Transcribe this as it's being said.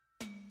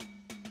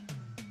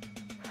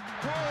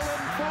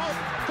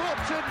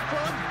in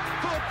front.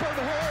 Thorpe and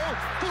Hall.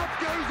 Thorpe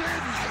goes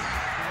in.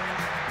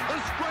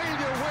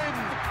 Australia win.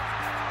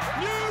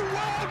 New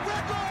world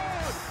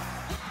record.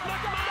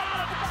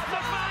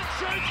 McMahon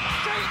shoots.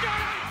 She's got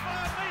it.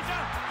 5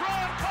 metre.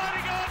 Brian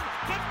fighting on.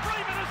 But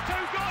Freeman is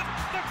too good.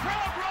 The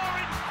crowd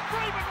roaring.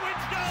 Freeman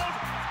wins gold.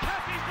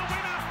 Cappy's the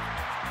winner.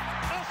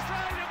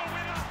 Australia the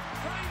winner.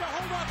 Trying to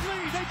hold up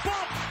Lee. They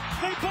bump.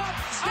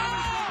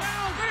 Stevens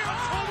around.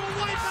 Total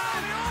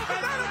wipeout.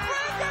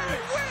 Bradbury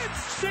wins.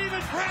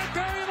 Stephen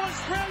Bradbury of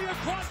Australia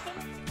crossed the...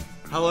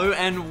 Hello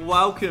and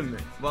welcome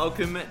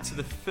to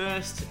the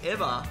first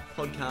ever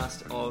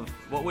podcast of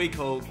what we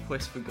call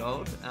Quest for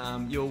Gold.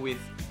 You're with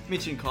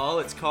Mitch and Kyle.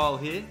 It's Kyle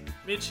here.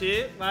 Mitch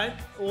here, mate.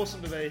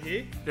 Awesome to be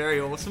here.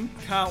 Very awesome.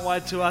 Can't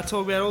wait to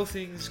talk about all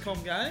things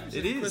Com Games.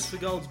 It is. Quest for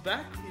Gold's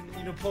back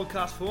in a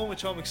podcast form,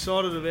 which I'm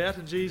excited about.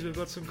 And geez, we've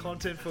got some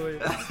content for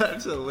you.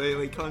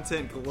 Absolutely,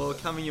 content galore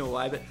coming your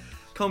way. But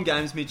Com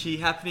Games, Mitchie,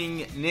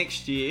 happening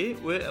next year.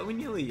 Are we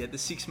nearly at the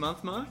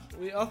 6-month mark?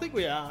 I think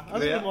we are. I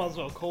think we might as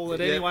well call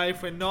it anyway.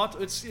 If we're not,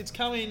 it's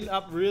coming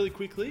up really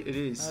quickly. It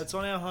is. It's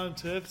on our home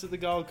turf. It's at the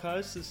Gold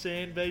Coast, the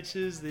sand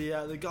beaches,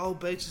 the gold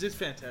beaches. It's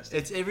fantastic.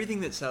 It's everything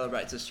that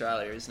celebrates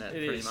Australia, isn't it?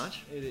 Pretty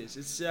much. It is.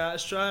 It's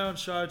Australia on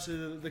show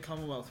to the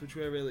Commonwealth, which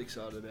we're really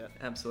excited about.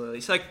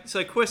 Absolutely.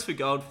 So Quest for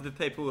Gold, for the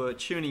people who are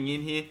tuning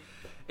in here,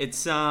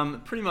 it's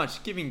pretty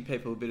much giving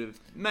people a bit of...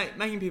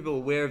 making people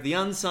aware of the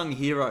unsung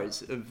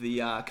heroes of the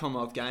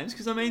Commonwealth Games.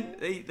 Because, I mean,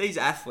 these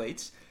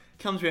athletes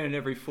comes around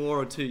every 4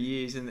 or 2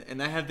 years and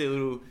they have their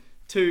little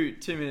two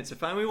minutes of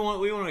fame. We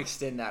want to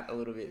extend that a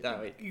little bit,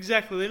 don't we?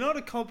 Exactly. They're not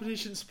a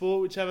competition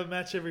sport which have a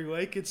match every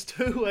week. It's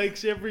 2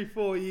 weeks every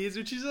 4 years,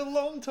 which is a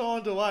long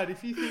time to wait.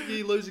 If you think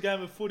you lose a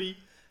game of footy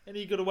and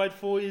you've got to wait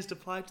 4 years to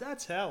play,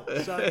 that's hell.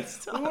 So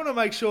we want to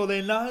make sure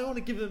they know. We want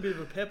to give them a bit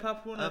of a pep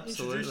up. We want to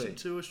introduce them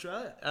to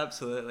Australia.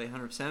 Absolutely,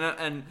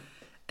 100%.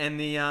 And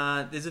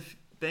there's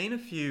been a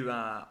few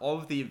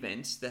of the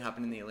events that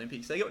happened in the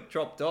Olympics. They got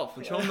dropped off,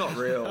 which I'm not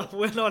real.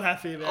 We're not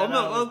happy about.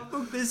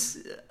 Look, there's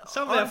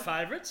some of our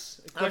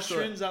favourites.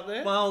 Equestrians up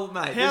there. Well,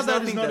 mate, how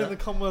that is not better. in the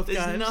Commonwealth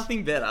Games. There's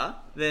nothing better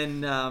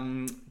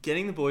than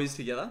getting the boys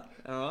together.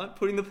 All right,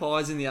 putting the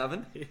pies in the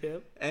oven,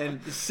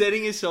 and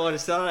setting aside a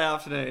Saturday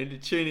afternoon to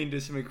tune into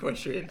some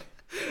equestrian.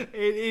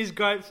 It is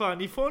great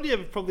fun. You find you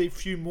have probably a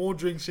few more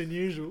drinks than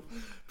usual,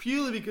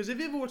 purely because have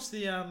you ever watched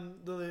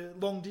the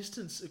long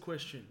distance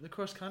equestrian, the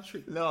cross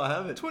country? No, I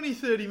haven't.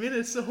 20-30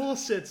 minutes, the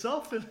horse sets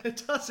off and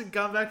it doesn't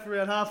come back for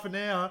around half an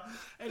hour,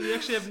 and you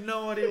actually have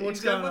no idea what's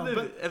going on.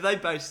 But have they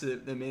based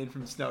the man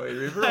from Snowy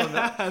River on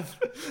that?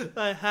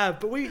 They have.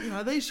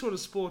 But these sort of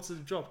sports that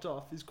have dropped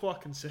off is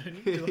quite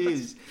concerning. It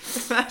is.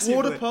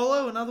 Water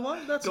polo, another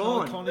one. That's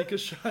Gone. an iconic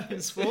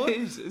Australian sport. It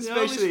is,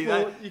 especially the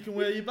only sport you can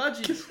wear your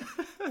budgies.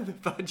 The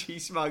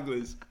budgie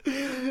smugglers.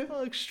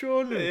 Oh,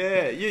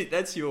 extraordinary. Yeah,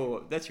 that's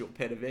your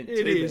pet event.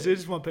 It is. It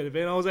is my pet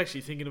event. I was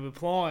actually thinking of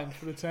applying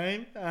for the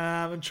team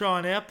and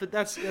trying out, but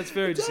that's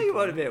very. Tell you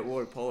what about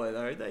water polo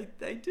though,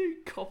 they do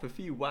cop a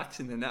few whacks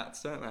in the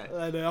nuts, don't they?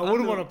 They do. I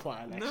wouldn't want to play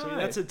it actually. No.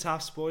 That's a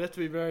tough sport. You have to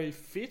be very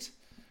fit.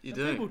 You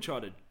do. People try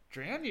to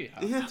drown you.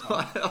 That's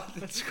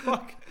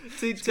quite.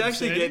 To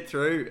actually get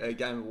through a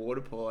game of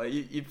water polo,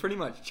 you pretty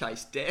much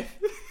chase death.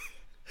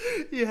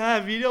 You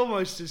have. You'd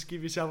almost just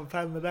give yourself a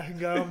pat on the back and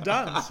go, I'm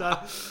done. So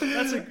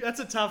that's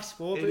a tough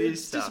sport, but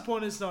it's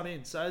disappointing it's not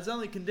in. So it's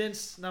only a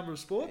condensed number of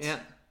sports. Yeah.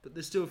 But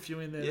there's still a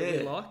few in there that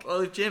we like.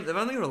 Well, they've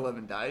only got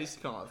 11 days to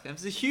come off.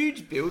 It's a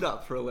huge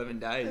build-up for 11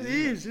 days. It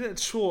is, isn't it?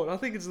 It's short. I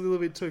think it's a little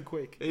bit too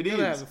quick. It you is.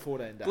 Have a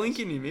 14 days. Blink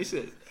and you miss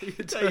it.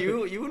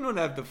 You wouldn't want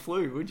to have the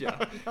flu, would you?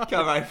 No.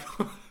 Come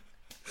April.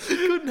 You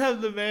couldn't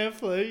have the man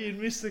flu. You'd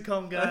miss the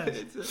Com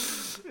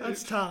Games.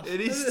 That's tough.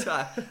 It is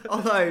tough.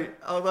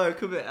 Although it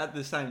could be at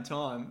the same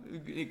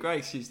time, a great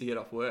excuse to get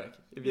off work.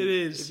 It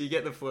is. If you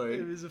get the flu.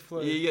 It is a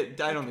flu. You get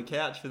date on the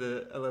couch for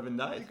the 11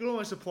 days. You could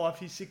almost apply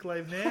for your sick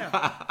leave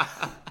now.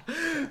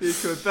 You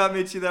could. But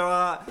Mitchie, there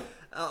are,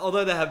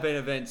 although there have been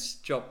events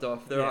dropped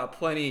off, there are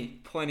plenty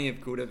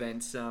of good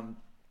events,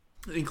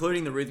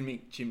 including the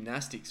rhythmic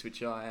gymnastics,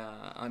 which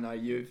I know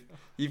you've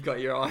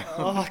got your eye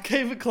on. I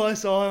keep a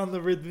close eye on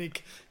the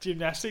rhythmic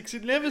gymnastics.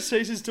 It never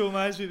ceases to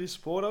amaze me, this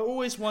sport. I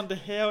always wonder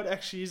how it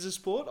actually is a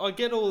sport. I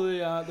get all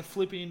the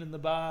flipping and the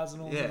bars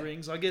and all the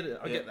rings. I get it.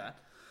 I get that.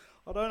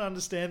 I don't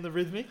understand the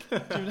rhythmic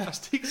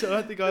gymnastics. I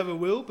don't think I ever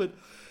will, but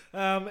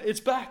it's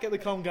back at the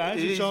Com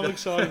Games, which I'm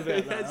excited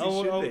about. As it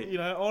should be.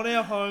 On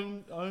our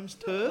home's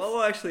turf.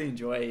 I'll actually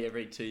enjoy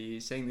every 2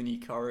 years seeing the new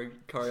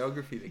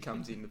choreography that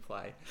comes into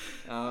play.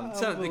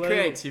 So the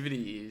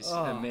creativity is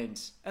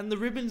immense, and the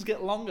ribbons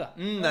get longer.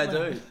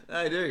 They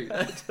do.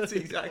 That's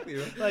exactly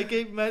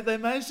right. They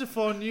manage to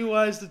find new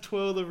ways to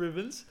twirl the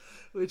ribbons,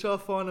 which I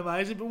find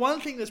amazing. But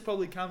one thing that's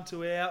probably come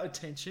to our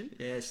attention,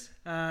 is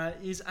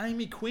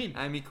Amy Quinn.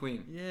 Amy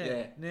Quinn.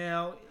 Yeah.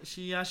 Now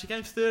she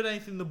came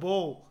 13th in the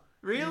ball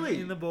Really?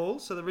 in the ball.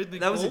 So the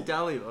rhythmic That was ball. at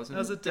Delhi, wasn't it? That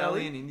was at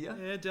Delhi Delhi in India.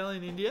 Yeah, Delhi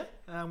in India,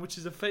 which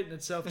is a feat in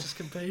itself, just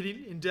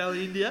competing in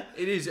Delhi, India.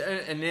 It is,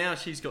 and now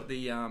she's got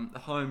the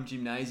home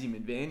gymnasium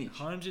advantage.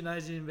 Home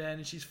gymnasium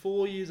advantage. She's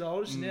 4 years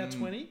old. She's now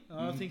 20.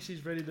 I think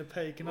she's ready to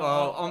peak. And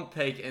Well, on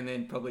peak and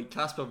then probably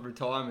cusp of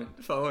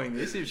retirement following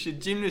this. If she's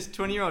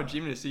 20-year-old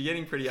gymnast, you're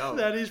getting pretty old.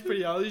 that is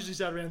pretty old. Usually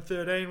start around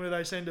 13 where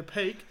they seem to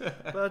peak.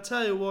 But I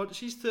tell you what,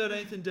 she's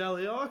 13th in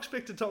Delhi. I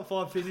expect a top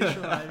 5 finish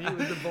from Amy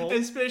with the ball.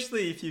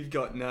 Especially if you've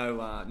got no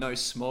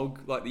smog,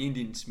 like the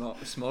Indian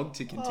smog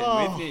to contend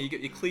Oh. with. You got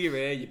your clear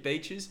air, your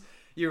beaches.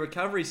 Your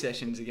recovery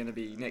sessions are going to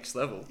be next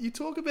level. You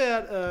talk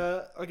about,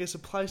 I guess, a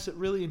place that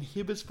really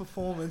inhibits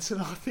performance,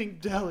 and I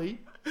think Delhi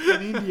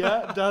in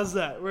India does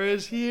that.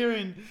 Whereas here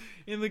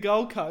in the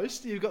Gold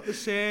Coast, you've got the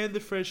sand, the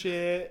fresh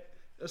air,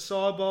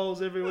 acai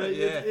bowls everywhere.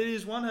 Yeah. It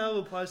is one hell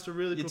of a place to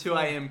really Your perform.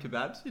 2 a.m.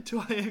 kebabs. Your 2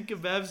 a.m.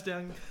 kebabs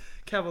down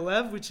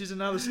Cavalav, which is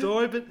another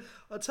story. But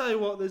I tell you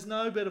what, there's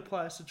no better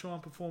place to try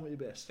and perform at your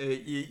best.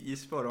 You're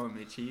spot on,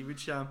 Mitchie.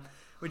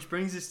 Which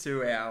brings us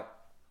to our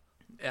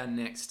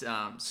next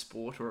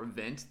sport or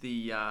event,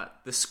 the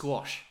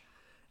squash.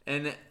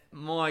 And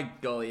my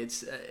golly,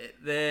 it's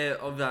there.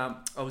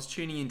 I was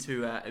tuning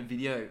into a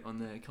video on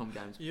the Com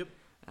Games Yep.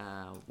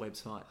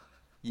 website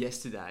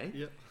yesterday,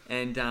 Yep.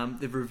 and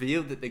they've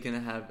revealed that they're going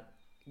to have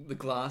the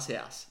glass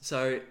house.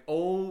 So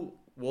all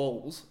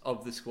walls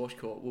of the squash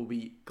court will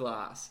be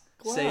glass.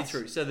 See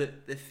through, so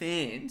that the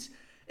fans,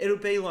 it'll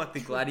be like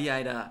the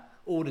Gladiator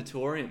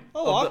auditorium I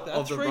like of that.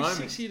 the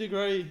 360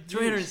 degree. views.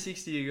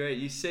 360 degree,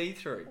 you see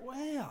through.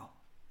 Wow.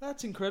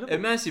 That's incredible. A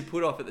massive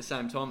put off at the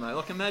same time though.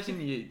 Like imagine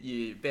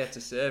you're about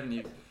to serve and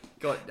you've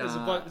got There's a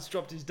bloke that's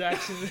dropped his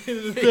dax in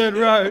the third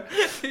row.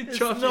 It's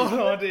dropped not his-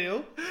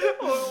 ideal.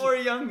 or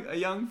a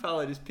young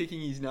fella just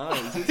picking his nose.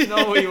 It's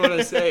not what you want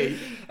to see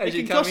as It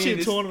you can come cost you in.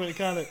 a tournament,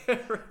 can't it?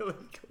 Really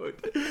good.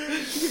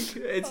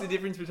 It's the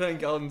difference between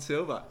gold and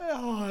silver.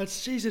 Oh,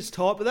 it's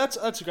tight, but that's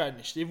a great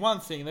initiative. One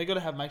thing, they've got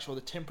to make sure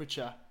the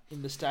temperature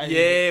in the stadium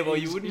Yeah, well,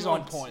 you is wouldn't on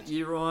want. point.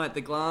 You're right.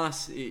 The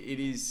glass it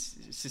is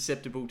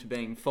susceptible to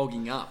being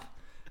fogging up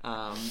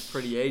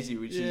pretty easy,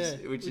 which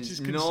is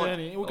not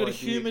concerning. We've got a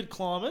ideal. humid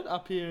climate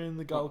up here in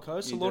the Gold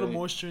Coast, you a lot of do.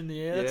 moisture in the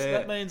air. Yeah.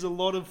 That means a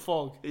lot of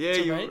fog. Yeah,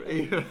 to you're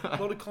me. right.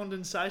 A lot of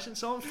condensation.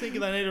 So I'm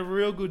thinking they need a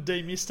real good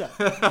demister.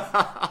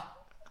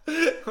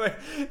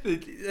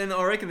 And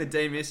I reckon the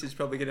DMS is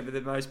probably going to be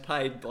the most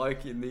paid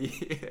bloke in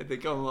the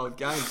Commonwealth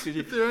Games. 'Cause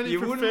If there are any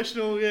wouldn't-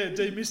 professional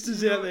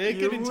demisters out there,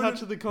 get in wouldn't- touch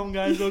with the Com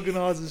Games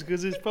organisers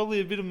because there's probably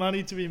a bit of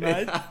money to be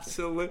made.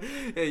 Absolutely.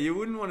 Yeah, you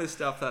wouldn't want to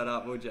stuff that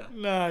up, would you?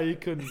 No, you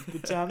couldn't.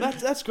 But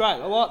that's great.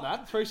 I like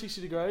that.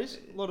 360 degrees.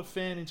 A lot of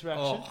fan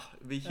interaction. Oh,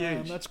 it'd be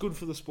huge. That's good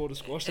for the sport of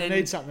squash. They And-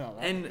 need something like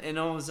that. And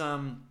I was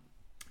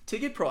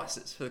ticket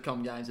prices for the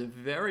Com Games are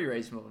very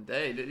reasonable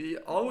indeed.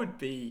 I would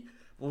be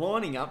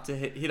lining up to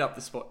hit up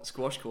the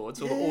squash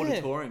courts or the Yeah.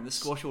 auditorium, the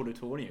squash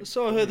auditorium.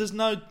 So I heard there's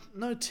no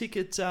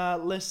ticket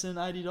less than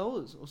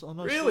 $80, or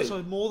no, Really?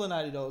 so more than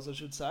 $80, I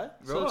should say.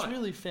 So it's Right.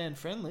 really fan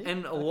friendly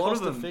And a lot of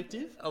cost them,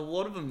 effective. a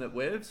lot of them that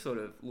we've sort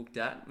of looked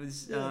at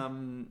was Yeah.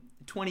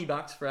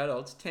 $20 for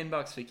adults,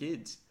 $10 for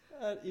kids.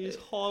 That is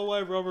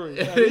highway robbery.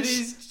 That It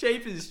is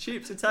cheap as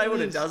chips. I tell you It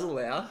what, it is. does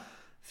allow.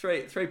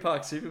 Three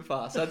park super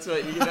fast. That's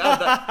what you can add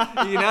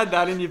that. You can add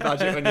that in your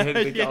budget when you head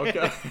to the Gold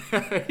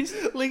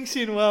Coast. Links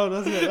in well,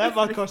 doesn't it? That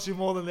might cost you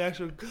more than the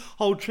actual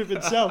whole trip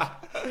itself.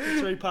 The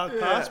 3 park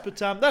pass, but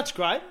that's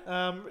great.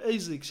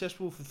 Easily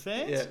accessible for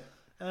fans.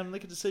 Yeah. They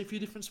get to see a few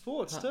different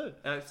sports too.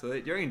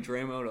 Absolutely. You're in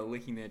Dreamworld are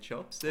licking their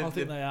chops. I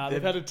think they are.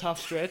 They've had a tough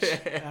stretch,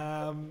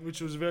 which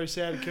was a very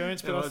sad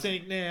occurrence. But It I was.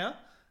 think now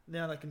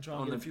they can try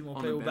and get a few more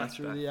on the people back bounce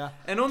through back.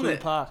 the And on through the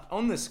the park.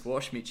 on the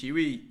squash, Mitchie,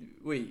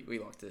 we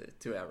like to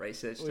do our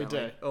research. We don't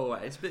do.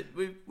 always, but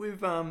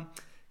we've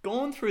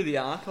gone through the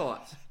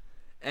archives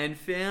and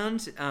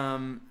found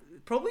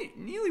probably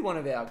nearly one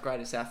of our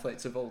greatest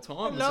athletes of all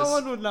time. No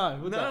one would know,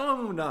 would they? No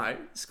one will know.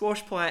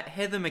 Squash player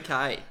Heather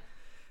McKay,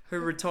 who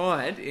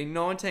retired in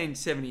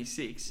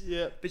 1976.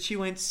 Yeah. But she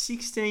went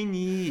 16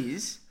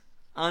 years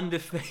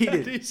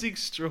undefeated. That is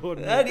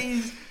extraordinary. That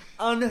is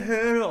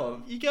unheard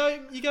of. You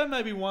go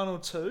maybe 1 or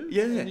 2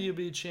 Yeah. and you'll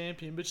be a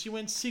champion, but she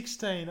went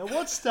 16. At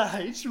what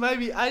stage,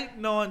 maybe 8,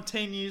 9,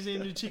 10 years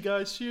in, did she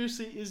go,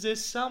 seriously, is there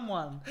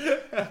someone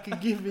that can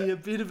give me a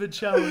bit of a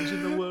challenge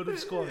in the world of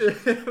squash?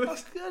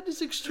 That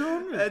is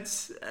extraordinary.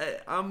 That's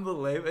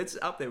unbelievable. It's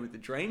up there with the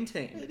dream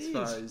team, It I is.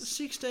 suppose.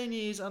 16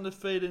 years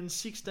undefeated and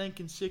 16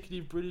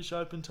 consecutive British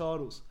Open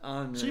titles.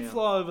 Unreal. She'd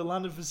fly over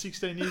London for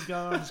 16 years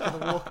going, I'm just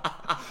going to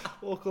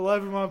walk all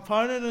over my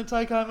opponent and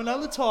take home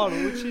another title,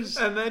 which is...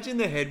 Imagine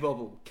the head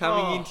wobble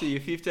coming Oh. into your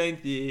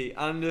 15th year,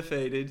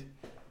 undefeated,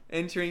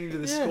 entering into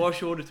the Yeah.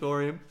 squash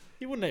auditorium,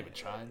 You wouldn't even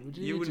train, would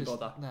you? You wouldn't just,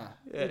 bother. Nah,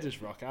 Yeah. you'd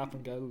just rock up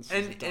and go, this is a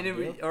and done it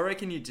deal. would, I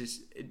reckon you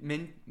just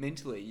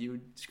mentally you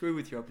would screw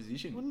with your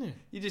opposition. Wouldn't you?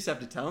 You just have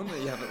to tell them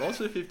that you haven't lost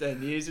for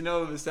 15 years, and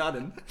all of a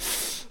sudden,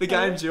 the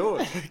game's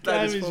yours. The They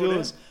game just is fall down.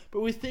 yours. But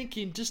we're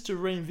thinking, just to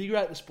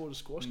reinvigorate the sport of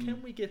squash, can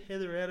we get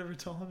Heather out of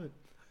retirement?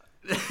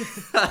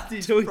 That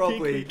is Do we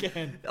probably. think we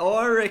can?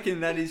 I reckon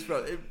that is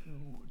probably.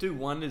 do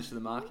wonders for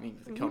the marketing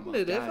for the Wouldn't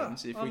Commonwealth it ever?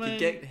 Games if I we mean- could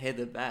get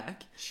Heather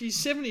back. She's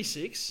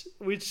 76,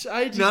 which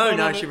age is No, not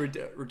on she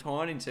it.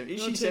 retired in 70.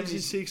 Is Not she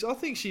 76? 76. I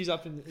think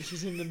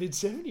she's in the mid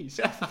 70s.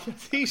 I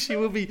think she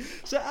will be.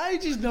 So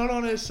age is not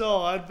on her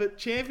side, but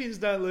champions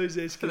don't lose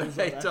their skills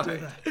They like that, do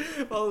don't.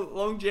 they? Well,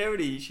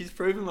 longevity. She's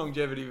proven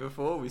longevity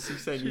before with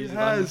 16 She years of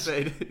has.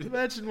 undefeated.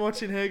 Imagine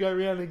watching her go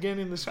round again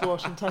in the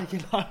squash and taking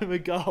home a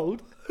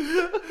gold.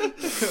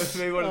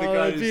 It'd be one of the Oh,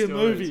 greatest it'd be a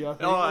stories. movie, I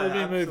think. Oh, It'd be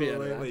a movie out of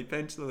that. absolutely.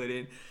 Pencil it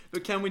in.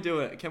 But can we do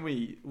it? Can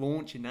we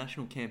launch a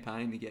national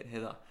campaign to get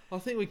Heather? I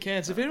think we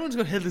can. So if anyone's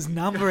got Heather's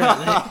number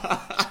out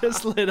there,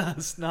 just let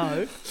us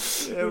know.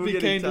 Yeah, We'd be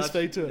get in keen to touch.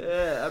 speak to it.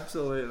 Yeah,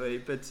 absolutely.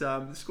 But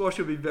the squash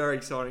will be very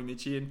exciting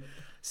this year. And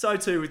so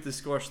too with the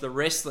squash, the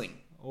wrestling.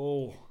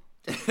 Oh,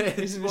 It's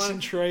isn't this one-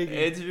 intriguing?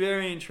 It's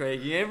very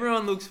intriguing.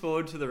 Everyone looks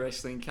forward to the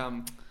wrestling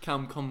come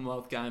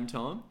Commonwealth game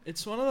time.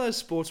 It's one of those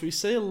sports we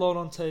see a lot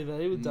on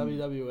TV with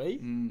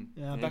WWE.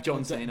 Yeah, Back John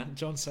in the Cena.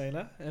 John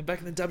Cena. And back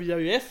in the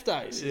WWF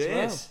days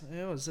Yes. as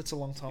well. Yeah, that's a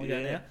long time ago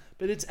Yeah. now.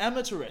 But it's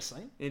amateur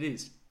wrestling. It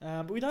is.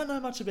 But we don't know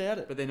much about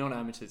it. But they're not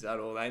amateurs at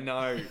all. They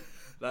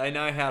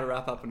know how to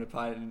wrap up an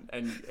opponent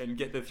and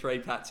get the 3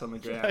 pats on the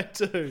ground.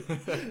 They do.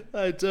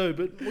 They do.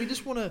 But we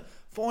just want to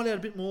find out a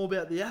bit more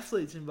about the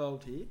athletes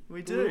involved here. We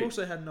But do. We've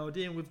also had an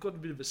idea and we've got a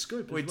bit of a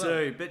scoop We as well.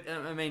 do, but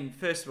I mean,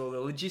 first of all, the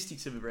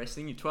logistics of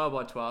wrestling, you're 12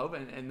 by 12,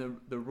 and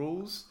the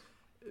rules,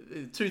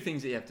 2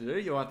 things that you have to do.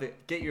 You either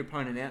get your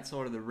opponent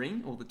outside of the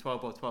ring or the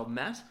 12 by 12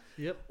 mat,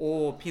 Yep.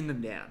 or pin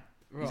them down.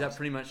 Right. Is that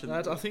pretty much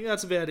I think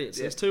that's about it. So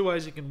Yeah. there's 2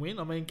 ways you can win.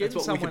 I mean, That's getting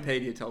what someone...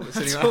 Wikipedia told us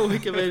That's anyway. what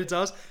Wikipedia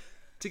does.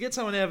 To get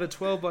someone out of a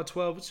 12 by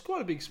 12, it's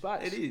quite a big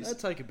space. It is. That'd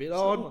take a bit.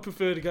 So- I'd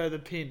prefer to go the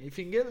pin. If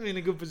you can get them in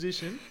a good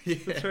position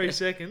for 3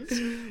 seconds, I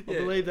Yeah.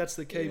 believe that's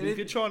the key. But Yeah. if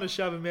you're trying to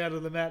shove them out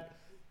of the mat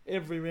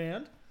every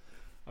round,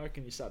 I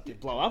reckon you start to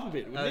blow up a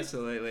bit, wouldn't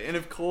Absolutely. And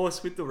of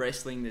course, with the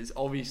wrestling, there's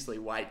obviously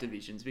weight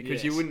divisions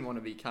because you Yes. wouldn't want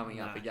to be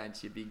coming up No.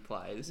 against your big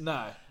players. you?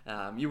 No.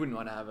 You wouldn't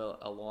want to have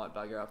a light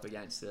bugger up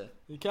against a...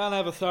 You can't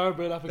have a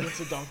thoroughbred up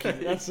against a donkey.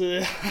 That's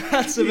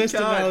the best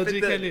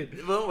analogy, can you?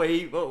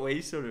 What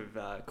we sort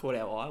of caught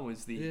our eye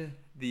was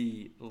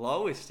the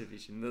lowest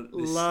division, the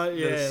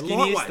skinniest,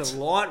 lightweight. the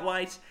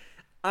lightweight,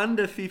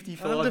 under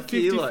 55 Under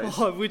kilos.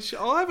 55, which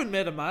I haven't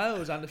met a male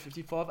who's under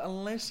 55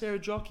 unless they're a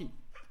jockey.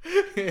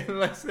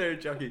 Unless they're a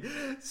jockey.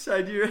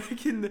 So do you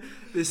reckon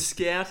the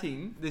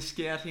scouting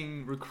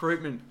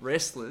recruitment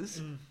wrestlers,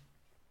 do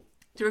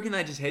you reckon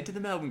they just head to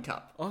the Melbourne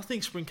Cup? I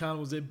think Spring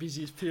Carnival's their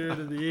busiest period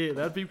of the year.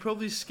 They'd be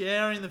probably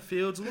scouring the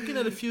fields, looking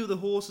at a few of the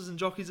horses and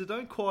jockeys that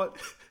don't quite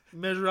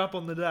measure up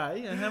on the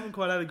day and haven't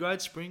quite had a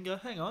great spring. Go,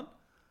 hang on,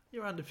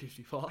 you're under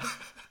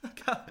 55.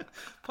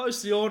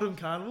 Post the Autumn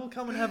Carnival,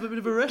 come and have a bit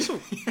of a wrestle.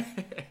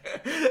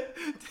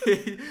 Do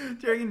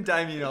you reckon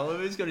Damien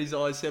Oliver's got his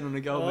eyes set on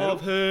a gold medal?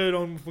 I've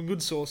heard from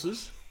good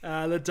sources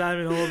that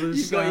Damien Oliver's...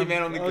 You've got your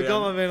man on the I've ground.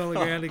 got my man on the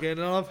ground again,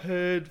 and I've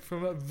heard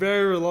from a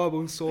very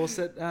reliable source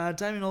that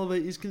Damien Oliver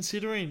is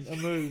considering a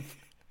move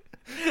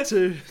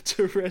to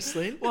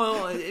wrestling.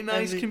 Well, it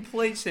makes And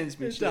complete sense,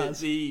 Mitch. It does.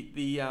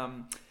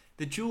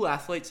 The dual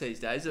athletes these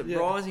days are Yeah.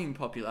 rising in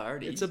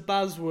popularity. It's a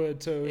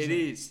buzzword too, It isn't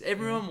is.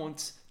 Everyone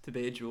wants to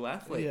be a dual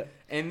athlete. Yeah.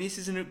 And this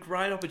is a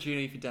great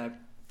opportunity for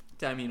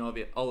Damien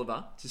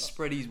Oliver to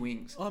spread his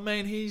wings. I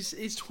mean,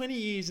 he's 20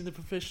 years in the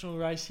professional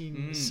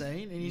racing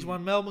scene, and he's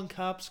won Melbourne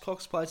Cups,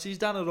 Cox Plates. He's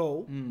done it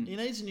all. He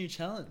needs a new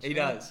challenge. He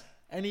does.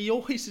 And he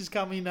always has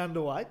come in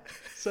underweight,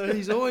 so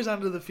he's always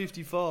under the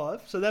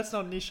 55. So that's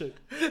not an issue.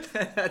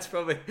 That's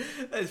for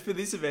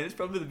this event, it's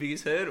probably the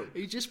biggest hurdle.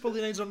 He just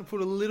probably needs to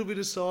put a little bit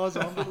of size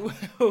on,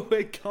 but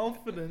we're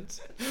confident,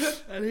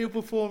 and he'll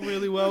perform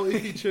really well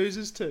if he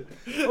chooses to.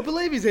 I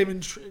believe he's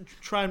even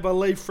trained by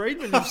Lee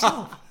Friedman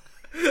himself.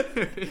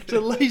 So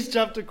Lee's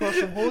jumped across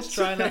from horse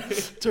trainer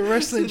to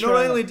wrestling So trainer.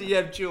 not only do you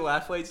have dual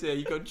athletes there,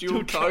 you've got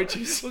dual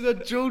coaches. We've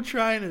got dual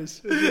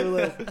trainers,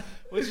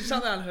 which is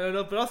something unheard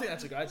of, but I think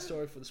that's a great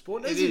story for the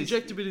sport. It needs It to is.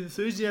 inject a bit of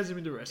enthusiasm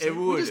into wrestling. It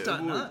would. We just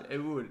don't know. It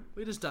would.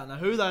 We just don't know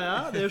who they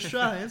are. They're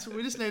Australians.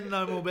 We just need to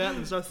know more about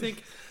them. So I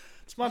think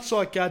it's much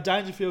like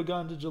Dangerfield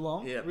going to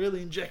Geelong. Yep. It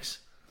really injects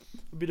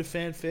a bit of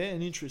fanfare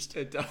and interest.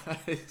 It does.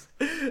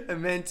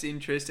 Immense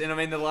interest. And I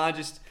mean, the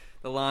largest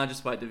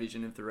weight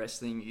division of the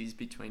wrestling is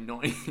between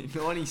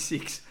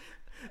 96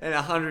 and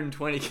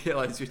 120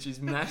 kilos, which is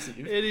massive.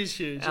 It is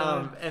huge.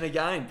 And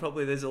again,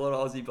 probably there's a lot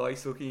of Aussie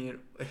blokes looking at.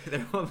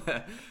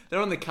 They're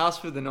on the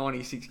cusp of the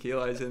 96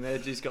 kilos, and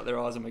they've just got their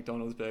eyes on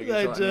McDonald's burgers.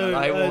 They right do, now.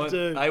 they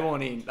do. They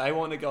want in. They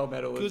want the gold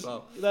medal as Because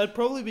well. they'd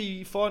probably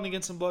be fighting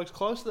against some blokes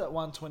close to that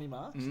 120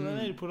 mark, so they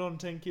need to put on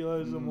 10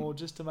 kilos or more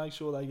just to make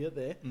sure they get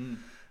there.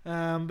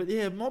 But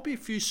yeah, it might be a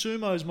few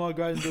sumos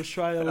migrating to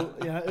Australia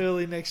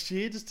early next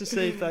year just to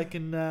see if they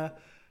can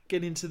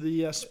get into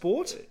the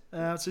sport.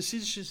 So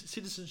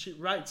citizenship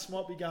rates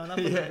might be going up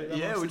a little bit.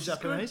 Yeah, amongst which the is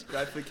Japanese. good.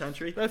 Great for the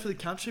country. Great for the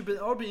country,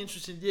 but I'd be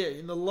interested,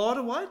 in the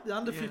lighter weight, the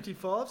under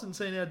 55s, and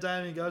seeing how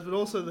Damien goes, but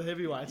also the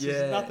heavyweights. Yeah.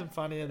 There's nothing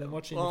funnier than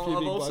watching a few I've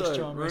big blokes try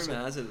also, and rumour wrestle.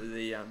 has it that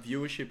the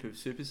viewership of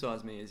Super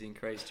Size Me has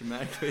increased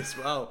dramatically as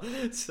well.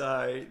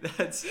 So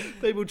that's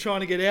People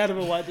trying to get out of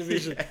a weight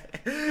division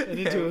and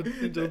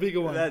into a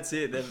bigger one. That's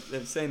it.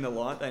 They've seen the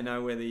light. They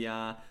know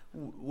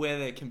where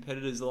their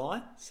competitors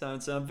lie. So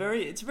it's a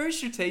very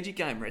strategic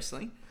game,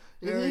 wrestling.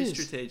 Very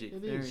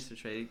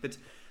strategic. But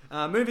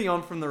moving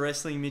on from the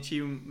wrestling,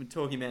 Mitchy, we're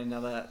talking about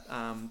another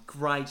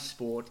great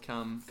sport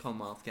come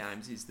Commonwealth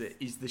Games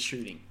is the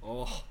shooting.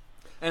 Oh,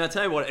 and I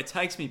tell you what, it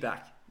takes me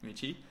back,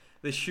 Mitchy.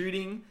 The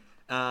shooting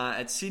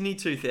at Sydney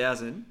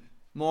 2000.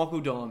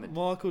 Michael Diamond.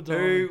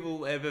 Who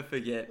will ever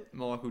forget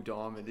Michael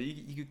Diamond?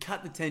 You could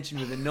cut the tension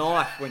with a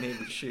knife when he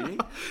was shooting.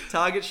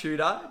 Target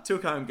shooter,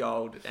 took home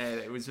gold, and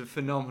it was a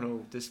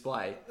phenomenal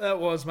display. That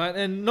was, mate.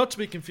 And not to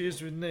be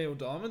confused with Neil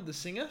Diamond, the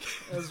singer,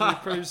 as we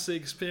previously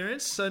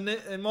experienced. So,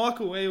 and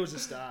Michael, he was a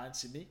star in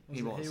Sydney.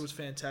 He was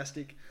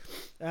fantastic.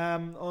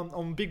 I'm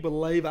a big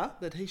believer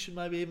that he should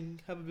maybe even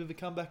have a bit of a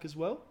comeback as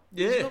well.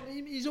 Yeah.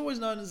 He's always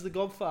known as the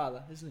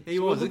Godfather, isn't he? He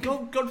was the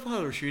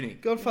godfather of shooting.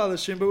 Godfather of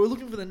shooting, but we're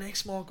looking for the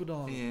next Michael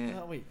Diamond,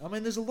 aren't we? I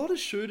mean, there's a lot of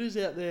shooters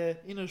out there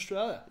in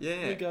Australia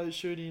who go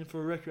shooting for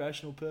a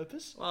recreational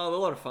purpose. Well, a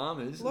lot of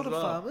farmers.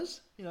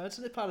 Farmers. It's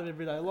a part of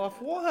everyday life.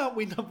 Why aren't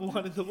we number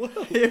one in the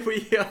world? Yeah,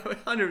 we are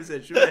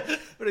 100% sure.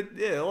 But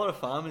a lot of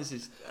farmers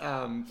just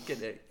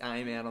get their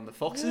aim out on the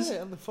foxes.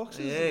 Yeah, on the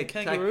foxes, and the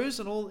kangaroos,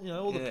 and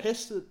all the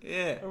pests that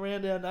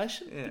around our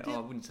nation. Yeah, I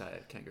wouldn't say a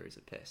kangaroo's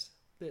a pest.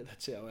 Yeah,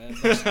 that's our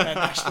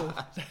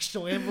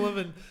national emblem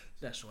and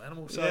national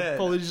animal. So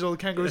apologies to all the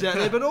kangaroos out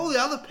there, but all the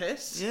other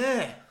pests.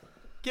 Yeah.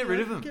 Get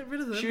rid of them.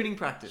 Shooting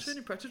practice,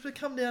 but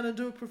come down and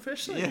do it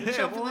professionally.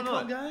 Why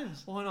not?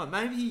 Games. Why not?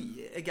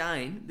 Maybe,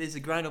 again, there's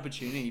a great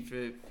opportunity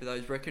for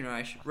those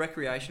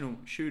recreational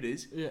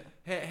shooters. Yeah.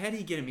 How do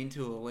you get them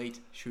into elite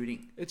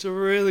shooting? It's a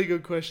really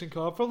good question,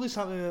 Kyle. Probably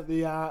something that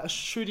the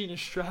Shooting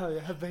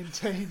Australia have been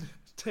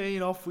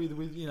teeing off with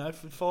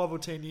for 5 or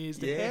 10 years.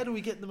 How do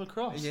we get them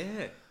across?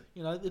 Yeah.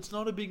 It's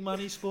not a big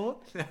money sport.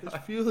 It's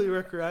purely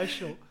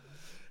recreational.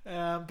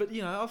 But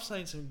I've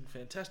seen some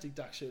fantastic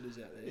duck shooters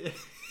out there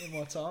in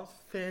my time.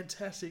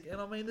 Fantastic,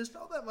 and I mean, there's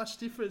not that much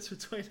difference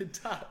between a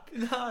duck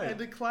and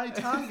a clay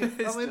target.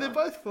 They're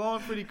both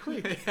flying pretty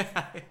quick.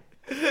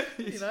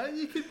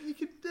 You could.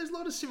 There's a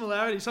lot of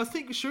similarities. I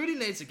think shooting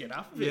needs to get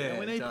up a bit. Yeah,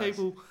 we need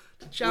people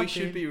to jump in. We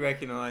should be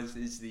recognised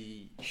as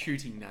the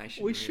shooting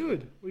nation. We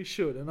should,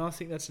 and I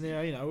think that's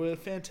now. We're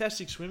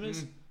fantastic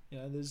swimmers.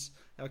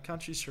 Our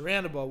country's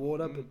surrounded by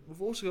water, but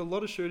we've also got a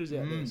lot of shooters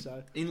out there.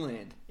 So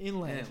inland,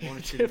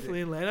 definitely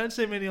inland. I don't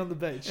see many on the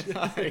beach.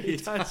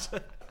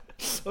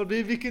 I'd be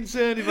a bit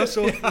concerned if I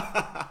saw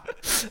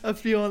a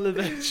few on the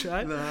beach,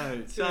 right?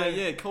 No.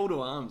 So call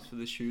to arms for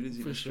the shooters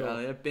in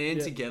Australia. Sure.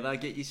 Band together.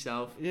 Get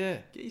yourself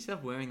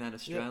wearing that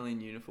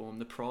Australian uniform.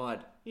 The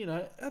pride.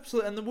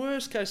 Absolutely. And the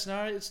worst case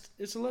scenario,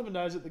 it's 11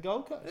 days at the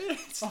Gold Coast.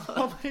 It's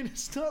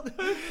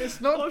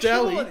not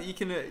Delhi. Sure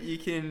you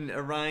can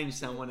arrange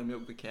someone to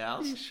milk the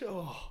cows.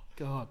 Sure.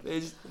 God.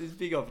 There's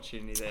big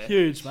opportunity there.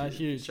 Huge, mate.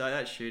 Huge. So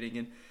that's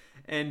shooting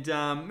and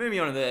moving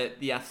on to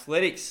the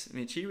athletics,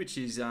 Mitchie, which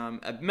is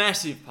a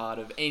massive part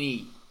of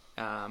any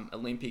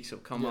Olympics or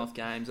Commonwealth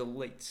Games,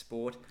 elite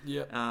sport.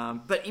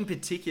 But in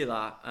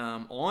particular,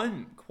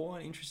 I'm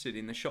quite interested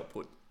in the shot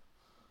put.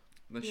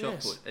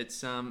 Shot put.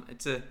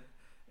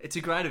 It's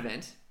a great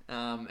event,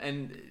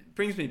 and it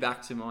brings me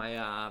back to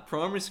my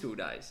primary school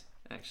days.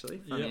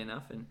 Actually, funny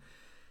enough, and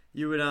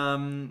you would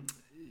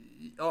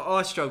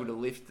I struggle to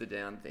lift the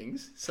down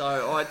things,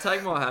 so I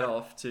take my hat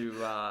off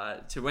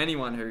to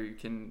anyone who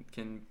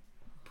can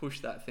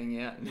push that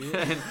thing out and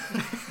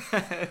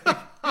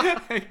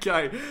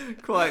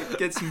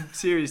get some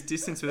serious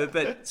distance with it.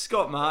 But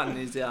Scott Martin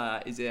is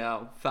our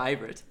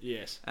favourite.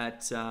 Yes. And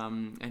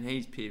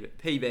his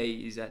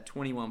PB is at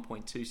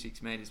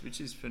 21.26 metres, which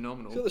is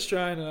phenomenal. He's got the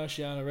Australian and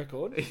Oceania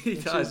record,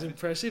 which is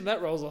impressive.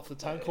 That rolls off the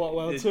tongue quite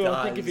well it too. Does,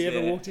 I think if he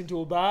ever walked into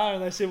a bar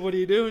and they said, "What do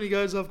you do?" and he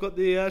goes, "I've got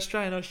the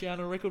Australian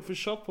Oceania record for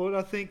shot put,"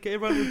 I think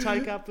everyone would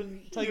take a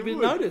bit of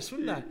notice,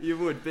 wouldn't they? You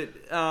would, but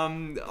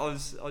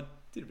I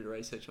did a bit of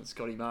research on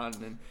Scotty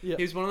Martin, and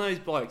he was one of those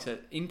blokes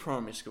in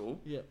primary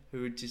school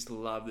who would just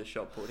love the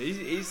shot put.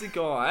 He's the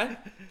guy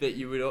that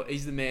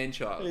he's the man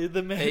child.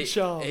 The man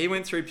child. He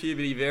went through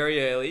puberty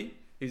very early.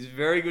 He was a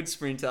very good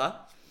sprinter,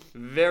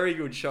 very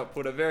good shot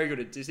putter, very good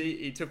at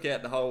he took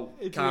out the whole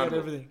He took out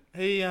everything.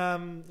 He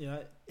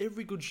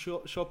every good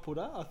shot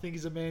putter, I think,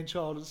 is a man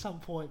child at some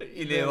point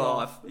in their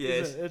life.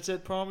 Yes, it's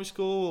at primary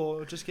school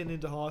or just getting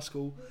into high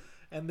school,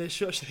 and they're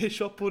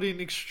shot putting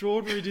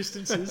extraordinary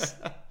distances.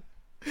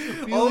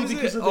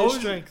 Because of their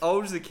strength. I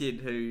was the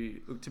kid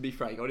who, to be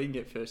frank, I didn't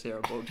get first air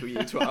on ball until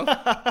year 12.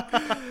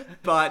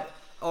 But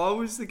I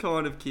was the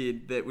kind of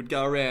kid that would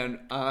go around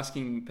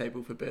asking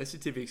people for birth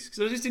certificates because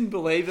I just didn't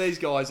believe these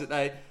guys that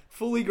they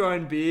fully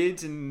grown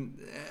beards and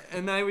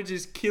they were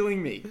just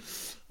killing me.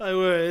 They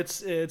were.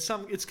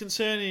 It's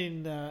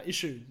concerning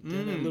issue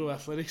down at Little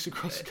Athletics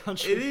across the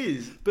country. It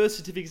is. Birth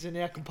certificates are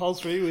now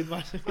compulsory with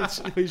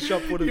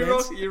shop put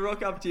events. You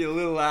rock up to your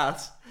little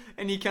ass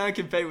and you can't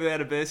compete without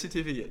a birth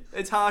certificate.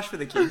 It's harsh for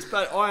the kids,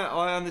 but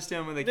I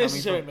understand where they're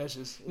Necessary coming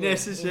measures. from.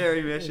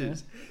 Necessary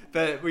measures.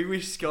 But we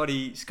wish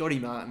Scotty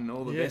Martin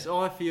all the best.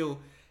 I feel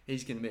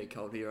he's going to be a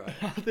cold hero.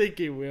 I think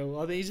he will.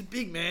 I think he's a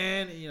big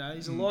man.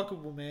 He's a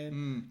likeable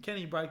man. Can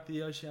he break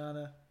the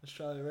Oceania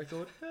Australia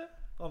record?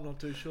 I'm not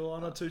too sure.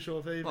 I'm not too sure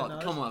if he even knows.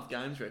 The Commonwealth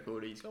Games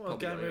record. Commonwealth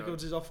Games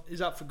records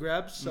is up for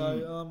grabs. So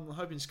I'm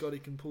hoping Scotty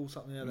can pull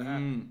something out of the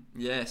hat.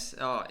 Yes.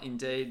 Oh,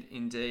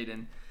 indeed.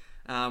 And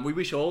we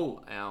wish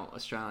all our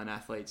Australian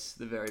athletes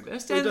the very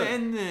best,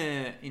 and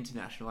the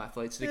international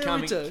athletes that are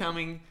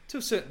coming to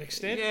a certain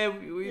extent. Yeah,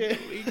 we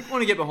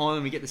want to get behind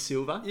them. We get the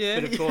silver,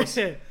 but of course,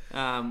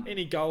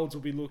 any golds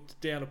will be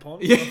looked down upon.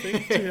 Yeah. I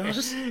think, to be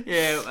honest.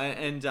 Yeah,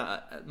 and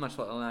much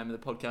like the name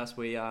of the podcast,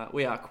 we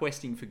are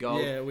questing for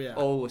gold. Yeah, we are.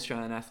 All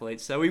Australian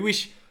athletes. So we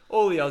wish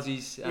all the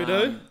Aussies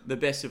the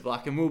best of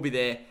luck, and we'll be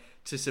there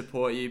to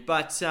support you.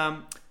 But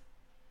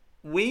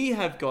we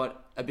have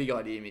got a big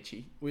idea,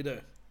 Mitchie. We do.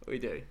 We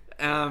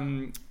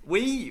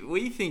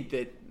think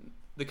that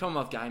the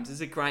Commonwealth Games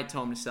is a great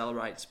time to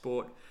celebrate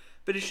sport,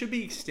 but it should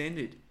be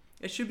extended.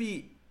 It should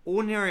be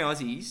ordinary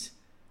Aussies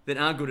that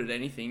aren't good at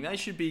anything. They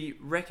should be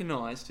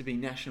recognised to be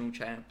national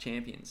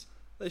champions.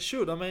 They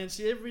should. I mean, it's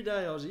the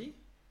everyday Aussie.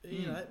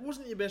 You know, it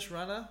wasn't your best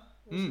runner,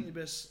 wasn't your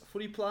best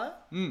footy player,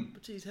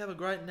 but geez, have a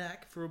great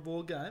knack for a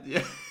ball game.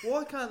 Yeah.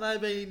 Why can't they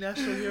be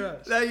national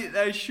heroes?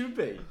 They should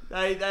be.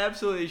 They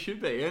absolutely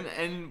should be.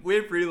 And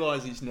we've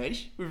realised this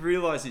niche. We've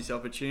realised this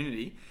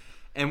opportunity.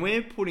 And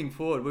we're putting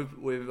forward.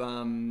 We've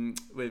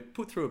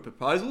put through a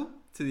proposal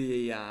to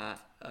the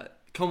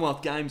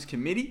Commonwealth Games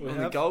Committee on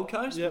the Gold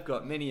Coast. Yep. We've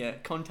got many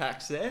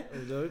contacts there.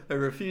 We do. Who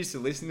refuse to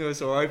listen to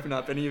us or open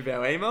up any of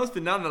our emails,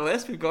 but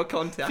nonetheless, we've got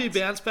contacts. A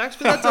few bounce backs,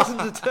 but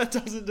that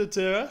doesn't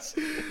deter us.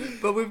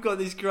 But we've got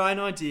this great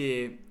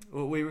idea,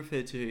 what we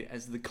refer to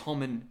as the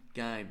Common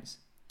Games.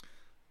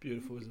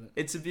 Beautiful, isn't it?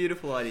 It's a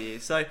beautiful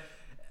idea. So,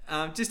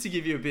 just to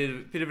give you a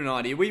bit of an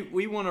idea,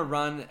 we want to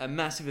run a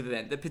massive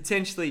event that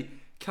potentially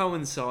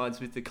coincides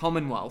with the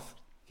Commonwealth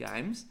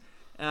Games.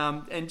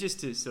 And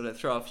just to sort of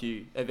throw a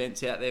few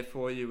events out there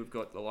for you, we've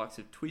got the likes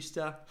of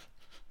Twister,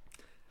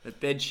 the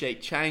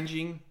bedsheet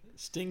changing,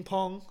 Sting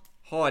Pong,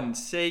 hide and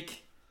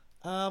seek,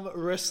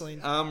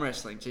 wrestling. Arm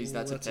wrestling. Geez,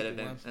 that's a pet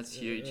event. One. That's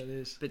huge. It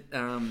is. But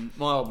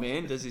my old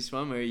man does this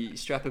one where you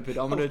strap a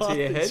pedometer to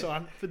your head.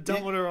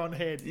 Pedometer on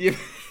head. You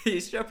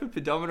strap a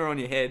pedometer on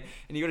your head,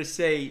 and you got to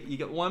see. You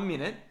got 1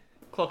 minute.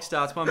 Clock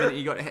starts 1 minute.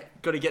 You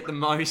got to get the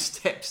most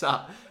steps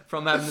up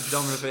from having the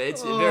pedometer.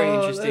 It's very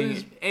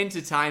interesting.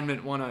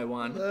 Entertainment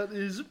 101. That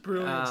is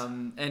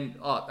brilliant. And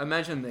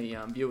imagine the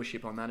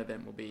viewership on that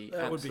event will be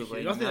absolutely. Would be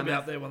huge. I think they'll be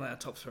up there when they're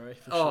top three.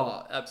 For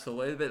sure.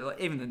 Absolutely. But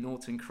even the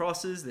Norton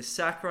Crosses, the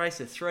sack race,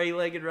 the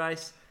three-legged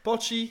race.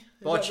 Bocce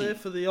up there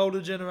for the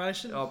older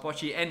generation.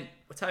 Bocce. And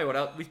I'll tell you what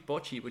else, with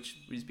Bocce, which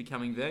is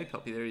becoming very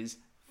popular, is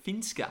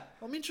Finska.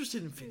 I'm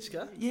interested in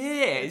Finska.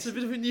 Yeah. It's a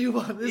bit of a new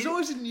one. There's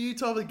always a new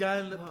type of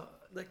game that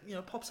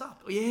pops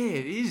up. Yeah,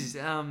 it is.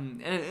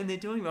 And they're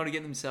doing well to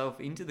get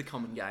themselves into the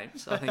common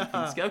games, I think,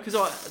 Finska.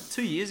 Because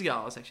 2 years ago,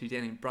 I was actually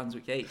down in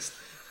Brunswick East.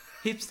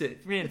 Hipster,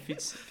 around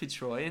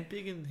Fitzroy. And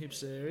big in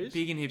hipster areas.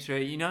 Big in hipster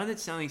area. You know that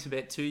something's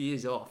about 2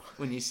 years off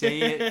when you're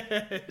seeing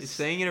it. You're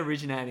seeing it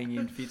originating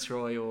in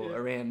Fitzroy or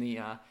around the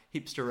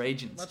hipster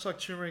regions. Much like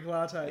turmeric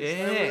lattes.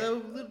 Yeah. They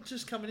were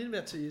just coming in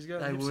about 2 years ago.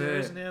 They were.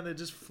 Areas, now they're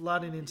just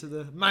flooding into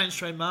the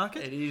mainstream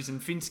market. It is,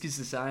 and Finska's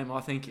the same. I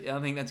think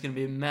that's going to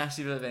be a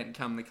massive event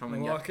come the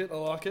common games. I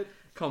like it.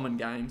 Common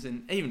games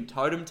and even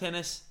totem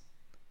tennis.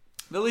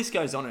 The list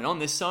goes on and on.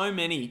 There's so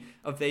many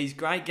of these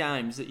great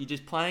games that you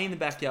just play in the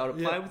backyard or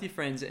play with your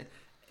friends,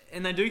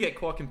 and they do get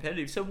quite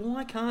competitive. So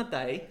why can't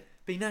they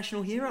be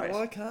national heroes?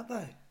 Why can't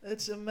they?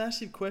 It's a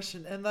massive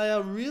question, and they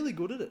are really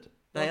good at it.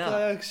 They are.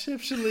 They are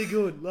exceptionally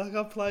good.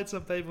 I've played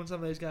some people in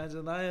some of these games,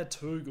 and they are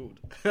too good.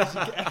 You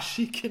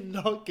actually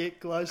cannot get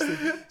close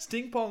to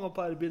Sting Pong. I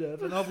played a bit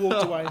of, and I've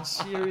walked away in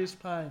serious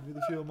pain with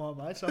a few of my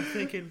mates. I'm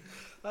thinking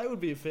they would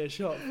be a fair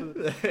shot for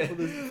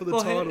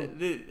the title.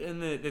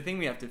 The thing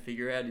we have to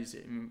figure out is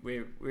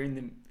we're in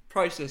the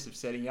process of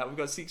setting up. We've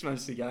got 6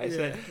 months to go,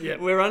 so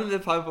we're under the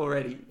pump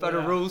already. But a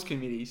rules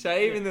committee. So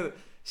even the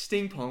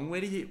Sting Pong,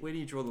 where do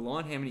you draw the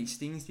line? How many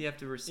stings do you have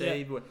to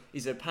receive? Yeah.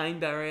 Is there a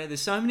pain barrier?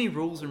 There's so many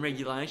rules and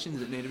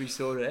regulations that need to be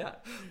sorted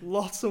out.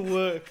 Lots of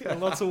work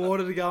and lots of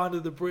water to go under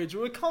the bridge.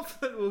 We're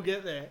confident we'll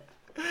get there.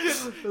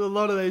 With a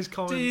lot of these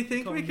common. Do you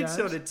think we can games.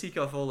 sort of tick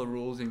off all the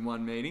rules in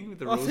one meeting with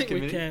the rules committee? I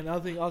think we can.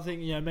 I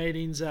think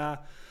meetings are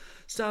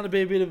starting to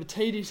be a bit of a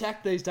tedious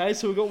act these days.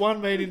 So we've got one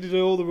meeting to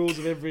do all the rules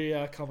of every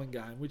common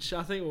game, which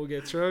I think we'll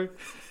get through.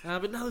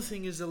 But another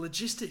thing is the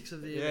logistics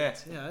of the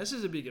event. This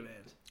is a big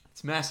event.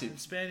 It's massive.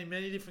 spanning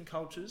many different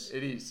cultures,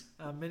 It is.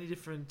 many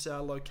different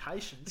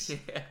locations.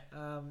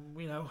 Yeah.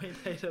 We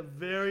need a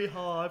very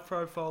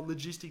high-profile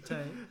logistic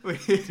team We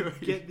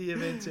get the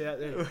events out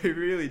there. we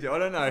really do. I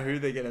don't know who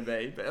they're going to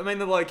be, but I mean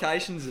the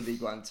location's a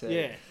big one too.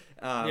 Yeah.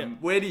 Yeah.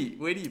 Where do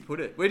you put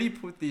it? Where do you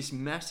put this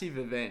massive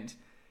event?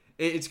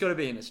 It's got to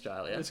be in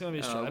Australia. It's going to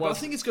be Australia, but I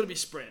think it's got to be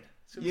spread.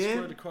 It's going to be Yeah.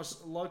 spread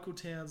across local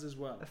towns as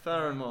well.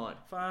 far and wide.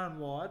 Far and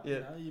wide.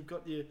 Yeah. You've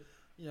got your,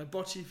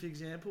 bocce, for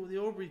example, the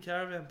Albury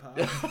Caravan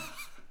Park.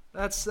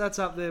 That's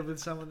up there with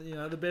some of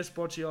the best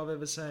bocce I've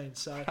ever seen.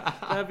 So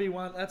that'd be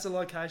one. That's a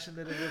location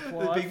that would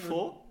apply. The Big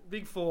Four?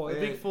 Big Four. Yeah.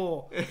 The Big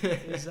Four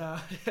is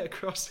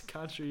across the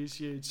country is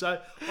huge. So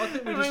I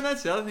think I mean,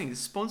 that's the other thing. The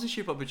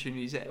sponsorship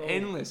opportunities are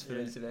endless for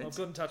these I've events.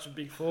 got in touch with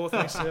Big Four,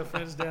 thanks to our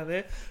friends down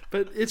there.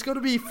 But it's got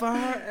to be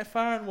far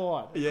and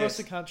wide across Yes.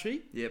 the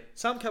country. Yep.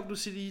 Some capital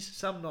cities,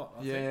 some not.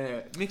 I think.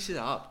 Yeah, mix it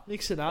up.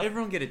 Mix it up.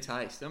 Everyone get a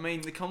taste. I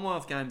mean, the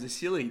Commonwealth Games are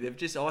silly. They've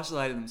just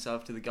isolated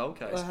themselves to the Gold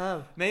Coast. I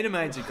have. Meter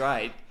maids are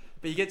great,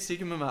 but you get sick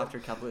of them after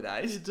a couple of You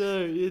days.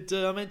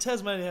 do. I mean,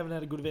 Tasmania haven't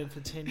had a good event for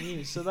 10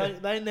 years, so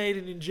they need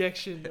an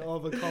injection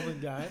of a common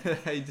game.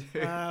 They do.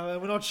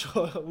 And we're not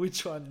sure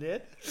which one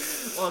yet.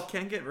 Well, it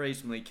can get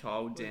reasonably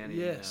cold down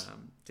Yes.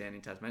 down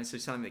in Tasmania, so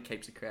something that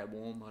keeps the crowd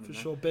warm. I don't For know.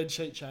 sure, bed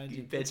sheet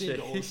changing. Bed It's sheet.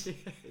 indoors.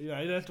 You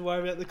don't have to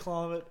worry about the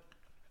climate.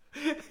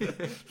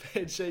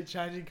 Bed sheet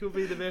changing could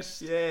be the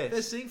best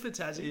Yes. thing for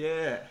Tassie.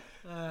 Yeah.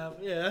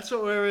 That's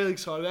what we're really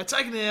excited about.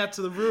 Taking it out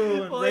to the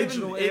rural and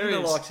regional even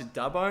areas. the likes of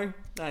Dubbo,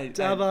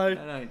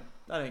 Dubbo.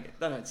 they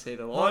don't see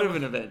the light of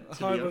an event. To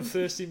Home be of honest.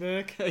 Thirsty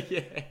Merc.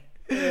 Yeah.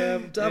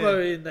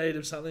 Dubbo in need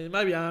of something.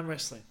 Maybe arm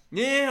wrestling.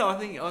 Yeah, I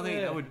think Yeah,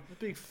 that would.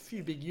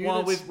 few big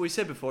Well, units. we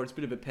said before it's a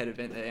bit of a pet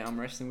event, the arm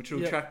wrestling, which will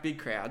Yep. attract big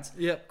crowds.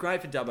 Yep.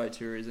 Great for Dubbo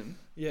tourism.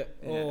 Yep.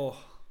 Yeah. Oh,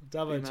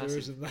 Dubbo Be massive.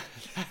 tourism.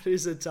 That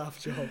is a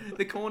tough job.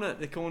 The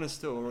corner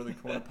store or the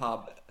corner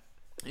pub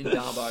in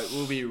Dubbo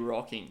will be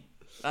rocking.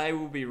 They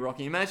will be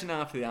rocking. Imagine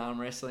after the arm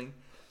wrestling.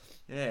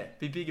 Yeah,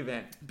 be a big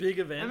event. Big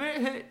I event.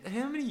 mean,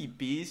 how many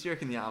beers do you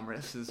reckon the arm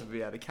wrestlers will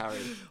be able to carry?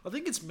 I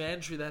think it's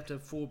mandatory they have to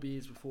have 4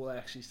 beers before they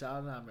actually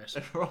start an arm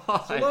wrestle.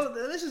 Right. So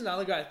this is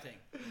another great thing.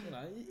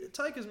 You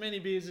take as many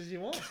beers as you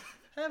want.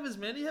 Have as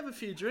many. Have a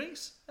few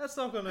drinks. That's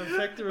not going to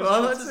affect the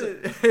Well, results, that's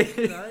is it?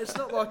 it. It's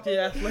not like the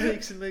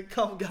athletics and the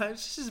common games.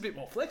 This is a bit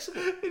more flexible.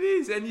 It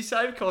is, and you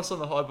save costs on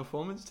the high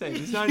performance team.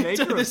 There's no need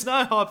for it. There's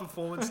no high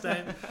performance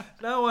team.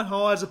 No one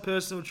hires a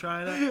personal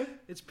trainer.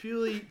 It's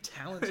purely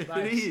talent based.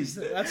 It is.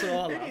 That's what I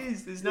love. It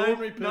is. There's The no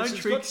ordinary person's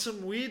got tricks.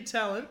 some weird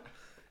talent,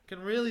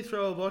 can really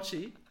throw a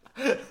bocce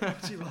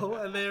ball,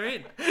 and they're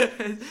in.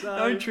 So,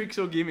 No tricks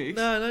or gimmicks.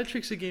 No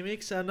tricks or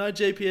gimmicks. No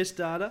GPS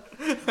data.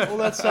 All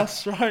that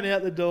stuff's thrown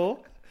out the door.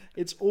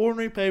 It's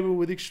ordinary people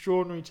with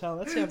extraordinary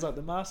talent. That sounds like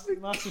the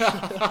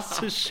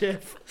Master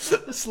Chef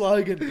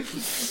slogan.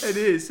 It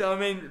is. So, I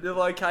mean, the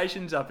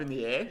location's up in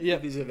the air Yep.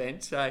 for this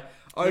event. So,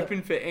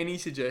 open for any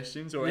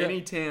suggestions or Yep.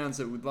 any towns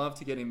that would love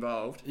to get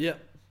involved. Yep.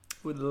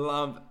 Would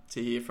love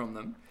to hear from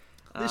them.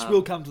 This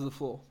will come to the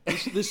floor.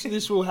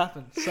 This will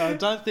happen. So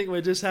don't think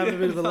we're just having a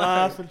bit of a No,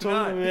 laugh and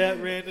talking no.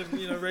 about random,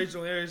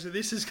 regional areas. So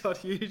this has got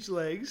huge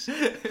legs,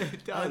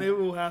 and it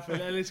will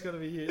happen, and it's going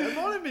to be huge. It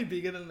might even be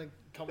bigger than the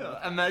Commonwealth.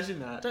 Imagine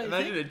that. Don't you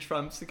Imagine think? it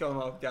trumps the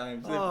Commonwealth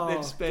Games.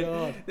 Oh,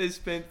 God. They've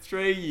spent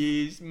 3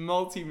 years,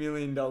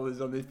 multi-million dollars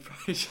on this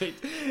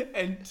project,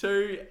 and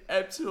 2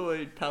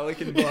 absolute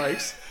pelican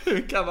blokes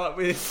who come up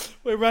with.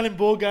 We're running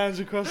board games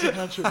across the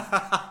country.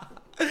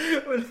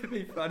 Wouldn't it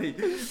be funny?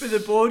 But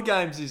the board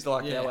games is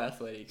like Yeah. our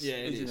athletics. Yeah,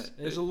 it isn't is. it?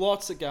 There's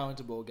lots that go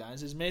into board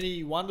games. There's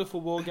many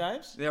wonderful board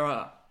games There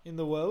are. in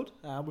the world.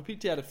 We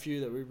picked out a few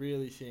that we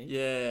really think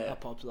Yeah. are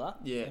popular,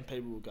 Yeah. and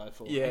people will go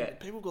for. Yeah. And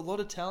people got a lot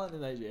of talent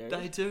in those areas.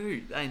 They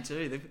do.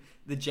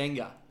 The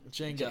Jenga.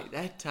 Jenga.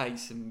 That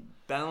takes some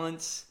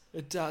balance.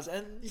 It does,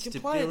 and you can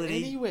play it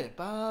Stability. anywhere: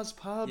 bars,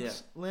 pubs, Yeah.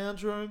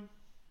 lounge room.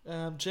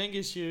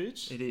 Jenga's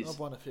huge. It is. I've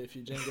won a fair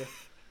few Jenga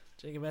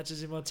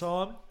matches in my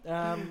time.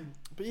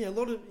 But yeah, a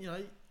lot of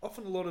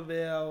often a lot of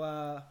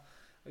our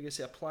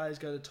our players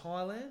go to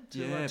Thailand to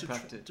Yeah, to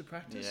practice. to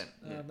practice.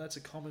 Yeah, yeah. That's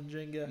a common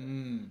Jenga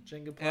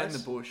Out place. in the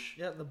bush.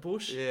 Yeah, in the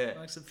bush. Yeah.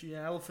 Like some few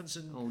elephants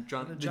and Oh,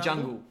 in the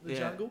jungle. The Yeah.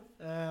 jungle.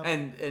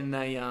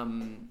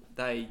 And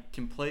they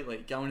completely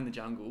go in the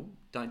jungle,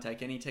 don't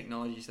take any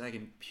technology, so they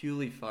can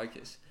purely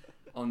focus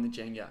on the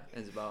Jenga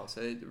as well.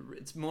 So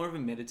it's more of a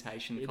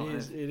meditation It kind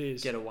is. of It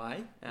is.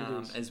 getaway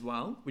is. as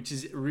well, which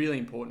is really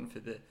important for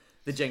the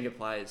Jenga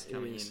players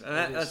coming is, in.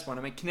 it That's is. one.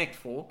 I mean, Connect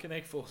 4.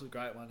 Connect Force is a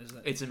great one, isn't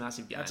it? It's a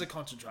massive game. That's a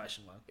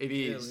concentration one. It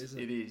is. Isn't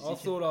It is. I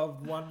thought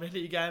I've won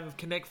many game of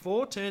Connect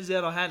 4. Turns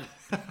out I hadn't.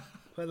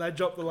 When they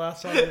dropped the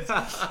last one,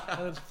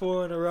 and it's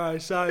 4 in a row.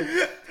 So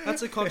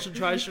that's a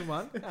concentration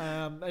one.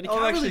 And you I've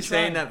can't actually really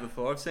train. seen that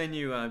before. I've seen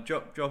you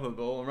drop a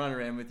ball and run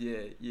around with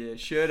your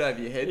shirt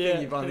over your head. Yeah,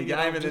 Think you've won the thinking,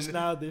 game, I've and just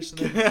then nailed this,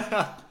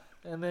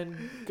 and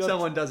then got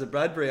someone does a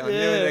Bradbury on you,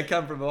 Yeah. and they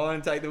come from behind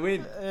and take the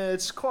win.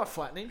 it's quite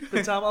flattening.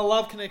 But I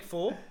love Connect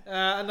 4.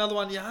 Another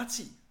one,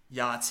 Yahtzee.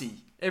 Yahtzee.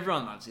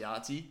 Everyone loves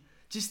Yahtzee.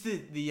 Just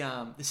the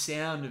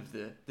sound of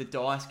the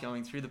dice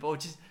going through the ball.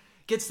 Just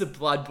gets the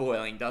blood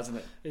boiling, doesn't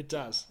it? It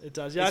does. It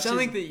does. It's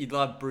something that you'd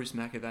love Bruce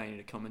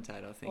McAvaney to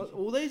commentate, I think.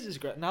 All these is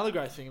great. Another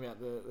great thing about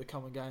the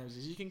Common Games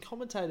is you can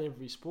commentate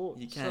every sport.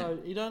 You can. So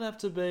you don't have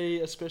to be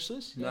a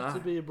specialist. You don't have to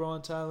be a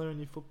Brian Taylor in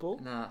your football.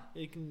 Nah.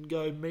 You can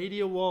go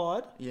media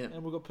wide. Yeah.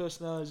 And we've got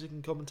personalities who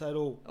can commentate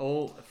all.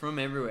 All from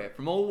everywhere,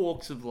 from all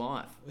walks of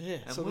life. Yeah.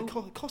 And So the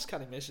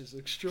cost-cutting measures is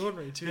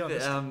extraordinary, to be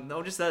honest.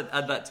 I'll just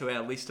add that to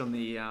our list on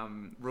the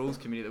rules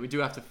committee that we do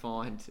have to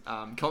find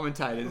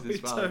commentators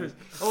as well. do.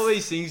 All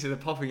these things that are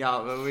popping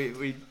up that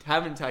we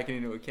haven't taken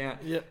into account.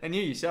 Yep. And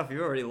you yourself,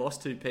 you've already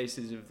lost 2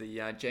 pieces of the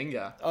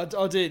Jenga.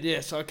 I did,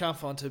 yeah. So I can't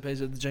find 2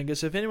 pieces of the Jenga.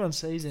 So if anyone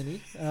sees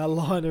any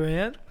lying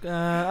around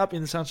up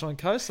in the Sunshine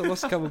Coast, I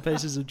lost a couple of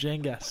pieces of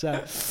Jenga.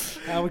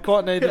 So we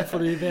quite need them for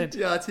the event.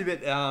 Yeah, it's a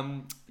bit.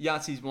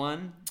 Yahtzee's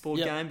one board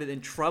game, but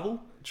then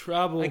Trouble.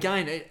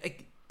 Again,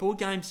 board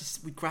games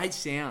just with great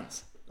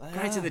sounds.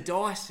 Great to the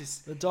dice.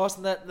 The dice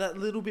and that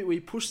little bit where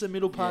you push the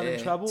middle part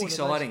in Trouble. It's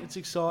exciting. It's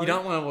exciting. You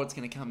don't know what's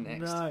going to come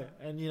next. No,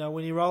 and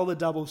when you roll the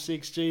double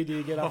 6, gee, do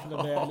you get up and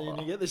about, and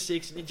you get the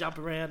 6 and you jump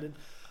around. And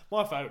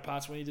my favourite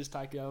part's when you just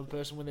take the other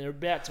person when they're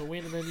about to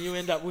win and then you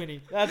end up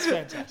winning. That's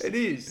fantastic. It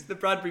is the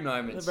Bradbury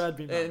moments. And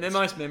they're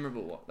most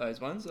memorable.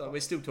 Those ones. We're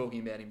still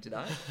talking about him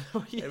today.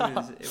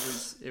 Yeah.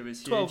 It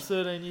was huge. 12,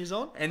 13 years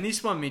on. And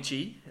this one,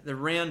 Mitchie, the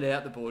round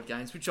out the board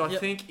games, which I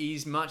think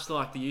is much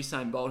like the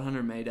Usain Bolt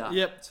 100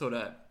 metre sort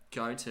of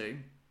go-to,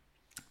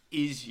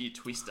 is your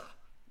Twister.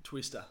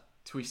 Twister.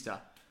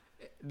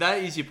 That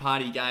is your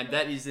party game.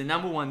 That is the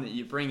number one that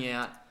you bring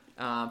out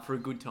for a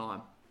good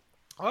time.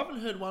 I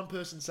haven't heard one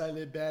person say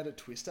they're bad at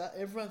Twister.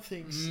 Everyone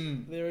thinks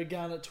they're a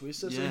gun at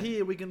Twister. So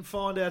here we can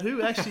find out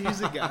who actually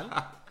is a gun.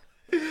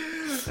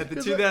 At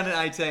the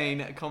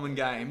 2018 Common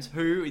Games,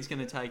 who is going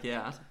to take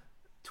out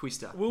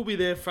Twister? We'll be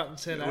there front and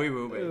centre. We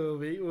will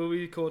be. We'll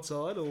be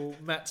courtside or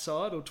Matt's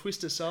side or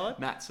Twister side.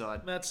 Matt's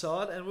side.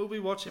 And we'll be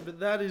watching. But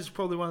that is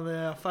probably one of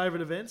our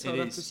favourite events, I'd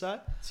have to say.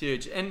 It's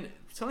huge. And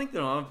something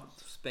that I've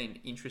been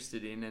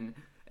interested in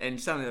and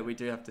something that we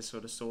do have to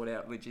sort of sort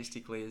out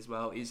logistically as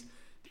well is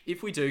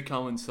if we do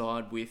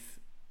coincide with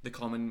the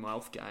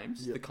Commonwealth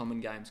Games, the Common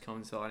Games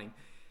coinciding,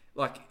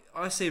 like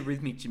I see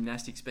rhythmic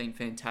gymnastics being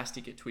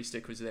fantastic at Twister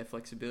because of their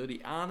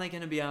flexibility. Are they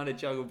going to be able to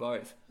juggle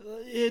both?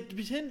 It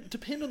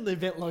depend on the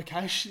event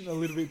location a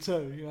little bit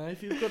too.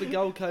 If you've got a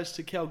Gold Coast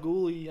to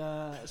Kalgoorlie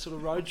sort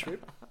of road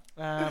trip,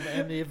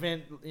 and the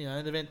event, the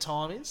event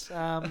timings.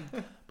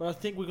 But I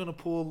think we're going to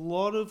pull a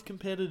lot of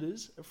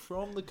competitors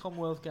from the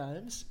Commonwealth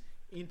Games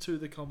into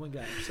the Common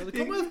Games. So the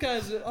Commonwealth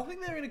Games, I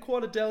think they're in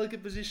quite a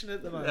delicate position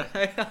at the moment.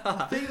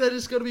 I think they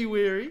just got to be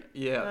wary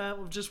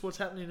of just what's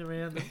happening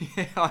around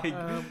them.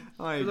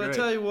 I agree. I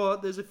tell you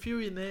what, there's a few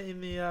in there in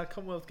the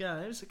Commonwealth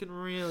Games that can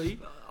really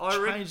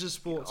change the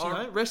sports.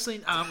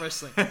 Wrestling, arm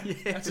wrestling.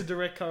 That's a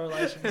direct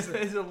correlation. Isn't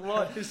it? There's a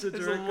lot. There's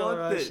a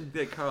lot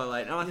that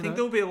correlate. And I think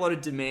there'll be a lot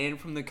of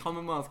demand from the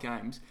Commonwealth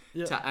Games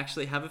to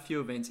actually have a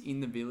few events in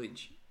the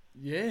village.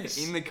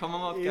 Yes. In the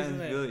Commonwealth Games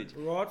village.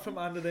 Right from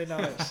under their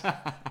nose.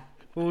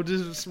 We'll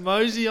just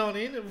mosey on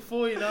in, and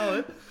before you know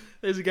it,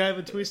 there's a game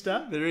of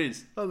Twister. There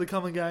is. Of the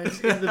Common Games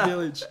in the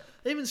village.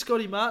 Even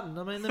Scotty Martin,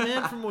 the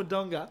man from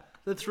Wodonga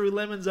that threw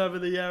lemons over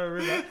the Yarra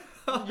River,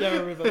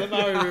 the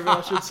Murray River,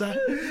 I should say,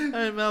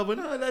 in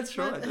Melbourne. Oh, that's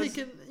right. He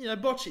can,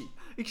 bocce.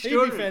 He'd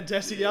be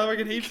fantastic. I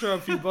reckon he'd throw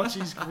a few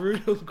bocces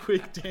real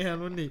quick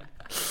down, wouldn't he?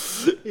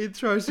 He'd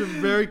throw some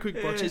very quick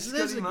bocces.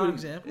 There's a good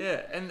example.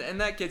 Yeah,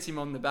 and that gets him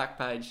on the back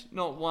page,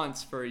 not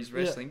once for his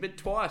wrestling, but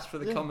twice for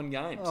the Common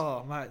Games.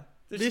 Oh, mate.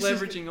 Just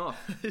leveraging off.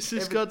 This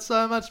has got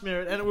so much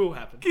merit, and it will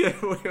happen. Yeah,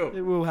 it will.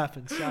 It will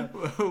happen. So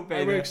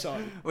we're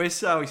excited. We're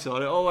so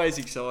excited. Always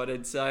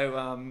excited.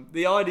 So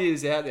the idea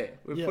is out there.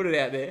 We've put it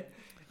out there.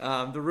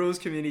 The rules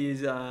committee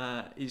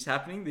is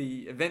happening.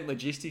 The event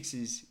logistics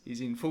is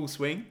in full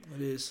swing.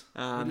 It is.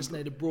 We just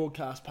need a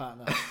broadcast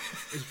partner.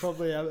 It's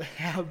probably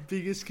our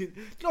biggest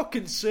not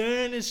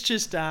concern. It's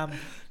just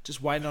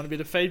waiting on a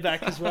bit of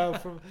feedback as well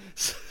from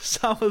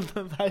some of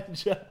the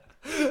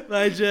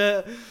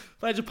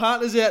major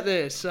partners out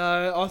there.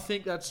 So I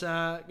think that's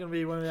going to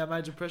be one of our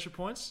major pressure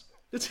points.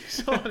 It's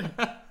exciting.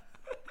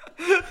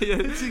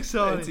 It's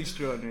exciting. It's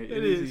extraordinary.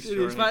 It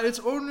is, mate. It's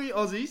ordinary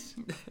Aussies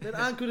that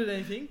aren't good at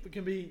anything but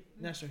can be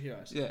national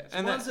heroes. Yeah,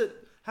 and ones that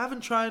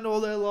haven't trained all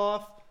their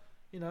life,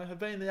 have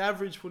been the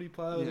average footy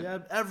player or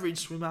the average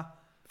swimmer.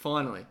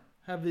 Finally.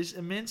 Have this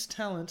immense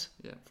talent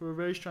for a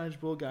very strange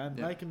ball game.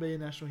 They can be a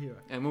national hero.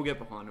 And we'll get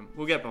behind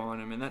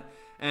them.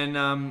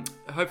 And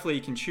hopefully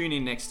you can tune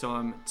in next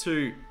time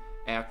to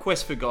our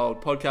Quest for Gold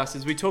podcast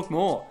as we talk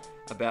more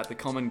about the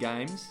Common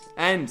Games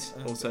and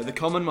also the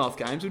Commonwealth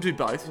Games. We'll do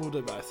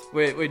both.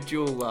 We're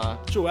dual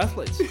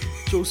athletes.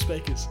 Dual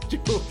speakers.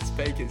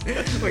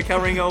 We're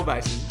covering all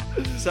bases.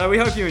 So we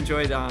hope you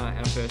enjoyed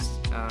our first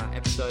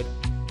episode,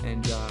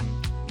 and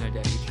no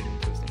doubt you tune in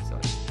to us next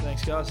time.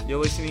 Thanks, guys. You're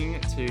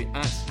listening to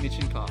Mitch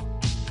and Kyle.